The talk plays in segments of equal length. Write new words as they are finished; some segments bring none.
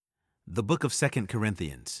The book of 2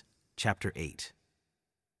 Corinthians, chapter 8.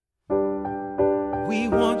 We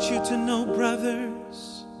want you to know,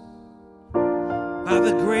 brothers, by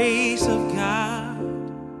the grace of God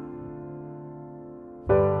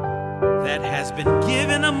that has been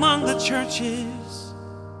given among the churches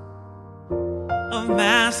of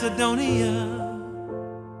Macedonia,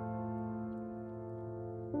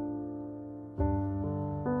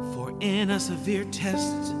 for in a severe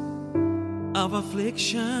test of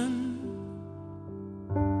affliction,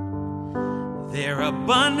 their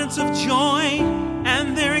abundance of joy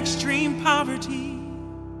and their extreme poverty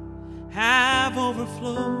have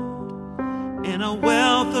overflowed in a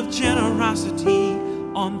wealth of generosity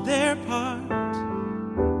on their part.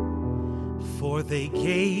 For they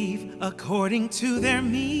gave according to their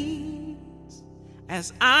means,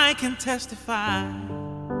 as I can testify,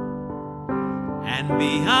 and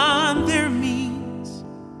beyond their means,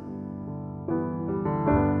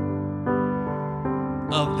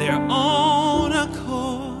 of their own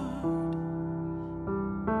accord,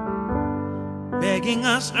 begging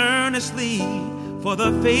us earnestly for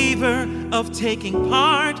the favor of taking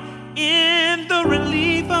part in the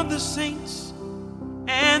relief of the saints,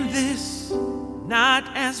 and this not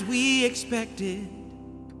as we expected,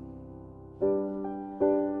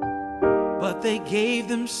 but they gave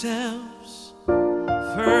themselves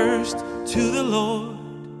first to the Lord,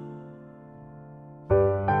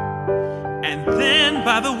 and then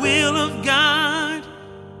by the will of God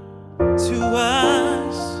to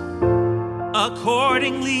us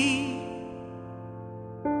accordingly.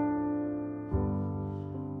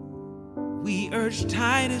 We urge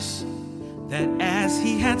Titus that as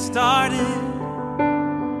he had started,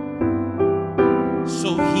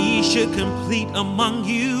 so he should complete among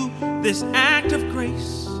you this act of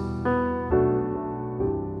grace.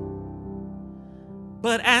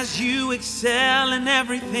 But as you excel in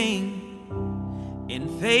everything, in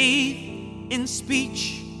faith, in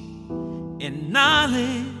speech, in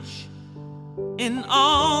knowledge, in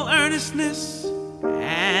all earnestness,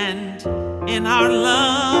 and in our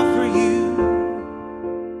love for you,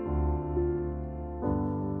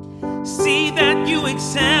 see that you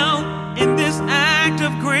excel in this act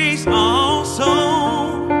of grace also.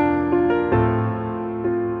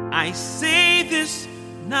 I say this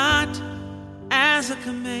not as a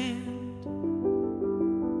command,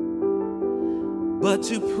 but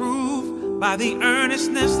to prove by the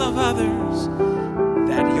earnestness of others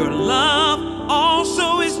that your love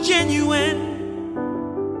also is genuine.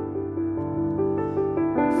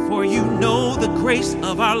 For you know the grace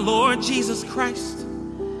of our Lord Jesus Christ,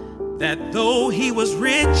 that though he was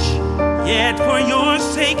rich, yet for your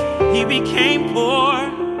sake he became poor,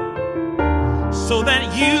 so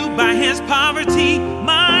that you by his poverty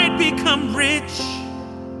might become rich.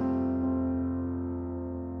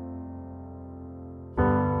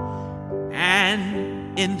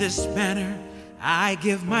 And in this manner I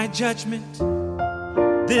give my judgment.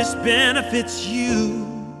 This benefits you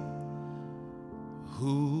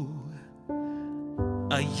who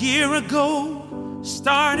a year ago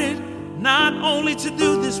started not only to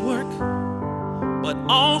do this work, but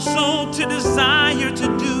also to desire to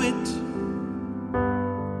do it.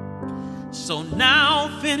 So now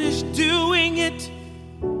finish doing it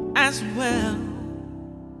as well,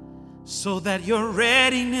 so that your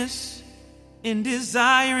readiness in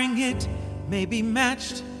desiring it may be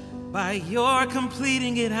matched by your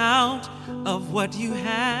completing it out of what you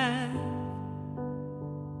have.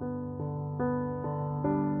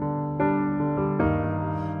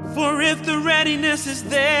 For if the readiness is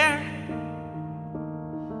there,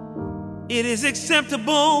 it is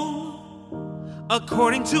acceptable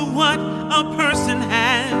according to what a person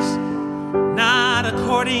has, not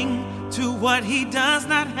according to what he does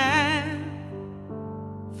not have.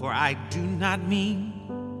 For I do not mean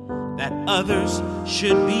that others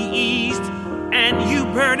should be eased and you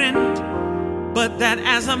burdened, but that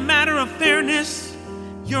as a matter of fairness,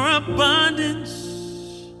 your abundance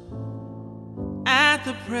at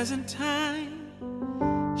the present time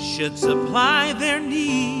should supply their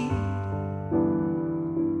need,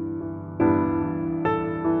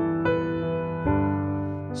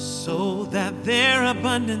 so that their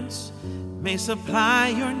abundance may supply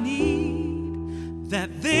your need,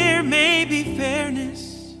 that there may be fairness,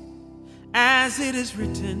 as it is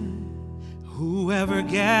written, whoever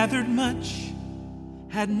gathered much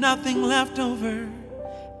had nothing left over,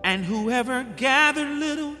 and whoever gathered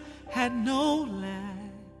little had no lack.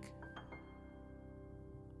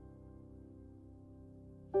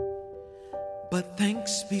 But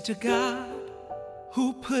thanks be to God,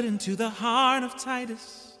 who put into the heart of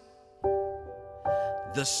Titus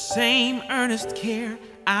the same earnest care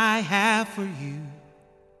I have for you.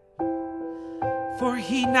 For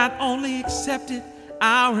he not only accepted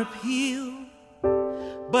our appeal,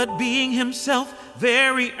 but being himself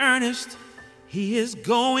very earnest, he is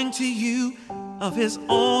going to you of his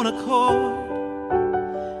own accord.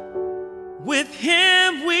 With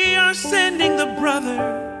him we are sending the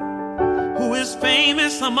brother who is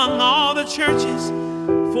famous among all the churches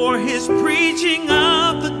for his preaching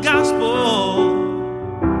of the gospel.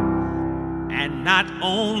 And not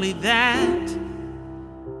only that,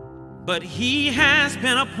 but he has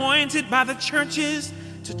been appointed by the churches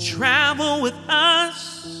to travel with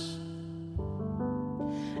us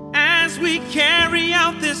as we carry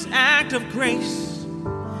out this act of grace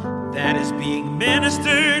that is being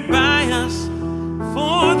ministered by us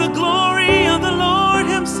for the glory of the Lord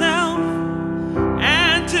himself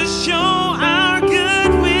and to show our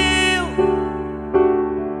goodwill.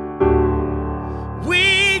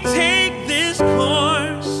 We take this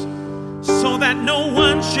course so that no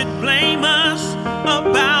one should blame us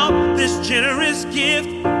about this generous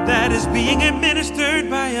gift that is being administered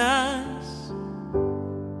by us.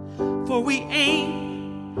 For we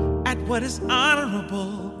aim at what is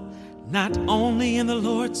honorable, not only in the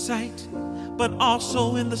Lord's sight, but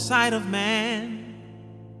also in the sight of man.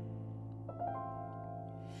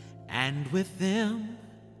 And with them,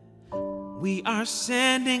 we are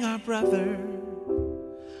sending our brother,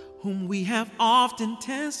 whom we have often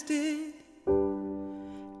tested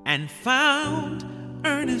and found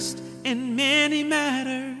earnest in many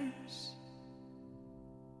matters,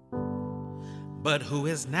 but who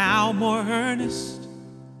is now more earnest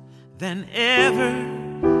than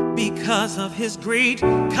ever because of his great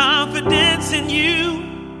confidence in you.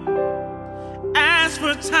 As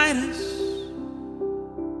for Titus,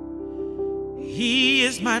 he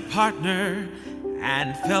is my partner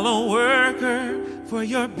and fellow worker for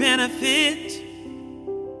your benefit.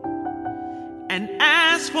 And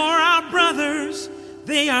as for our brothers,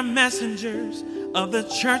 they are messengers of the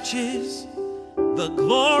churches, the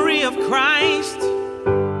glory of Christ.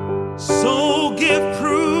 So give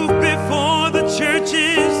proof before the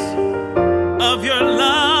churches of your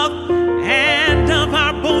love and of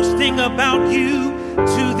our boasting about you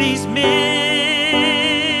to these men.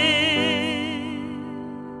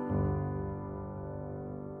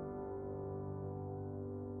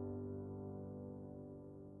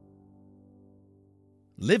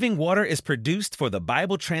 Living Water is produced for the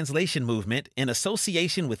Bible Translation Movement in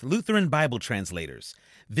association with Lutheran Bible Translators.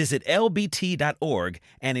 Visit lbt.org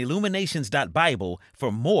and illuminations.bible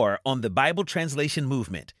for more on the Bible Translation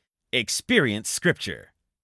Movement. Experience Scripture.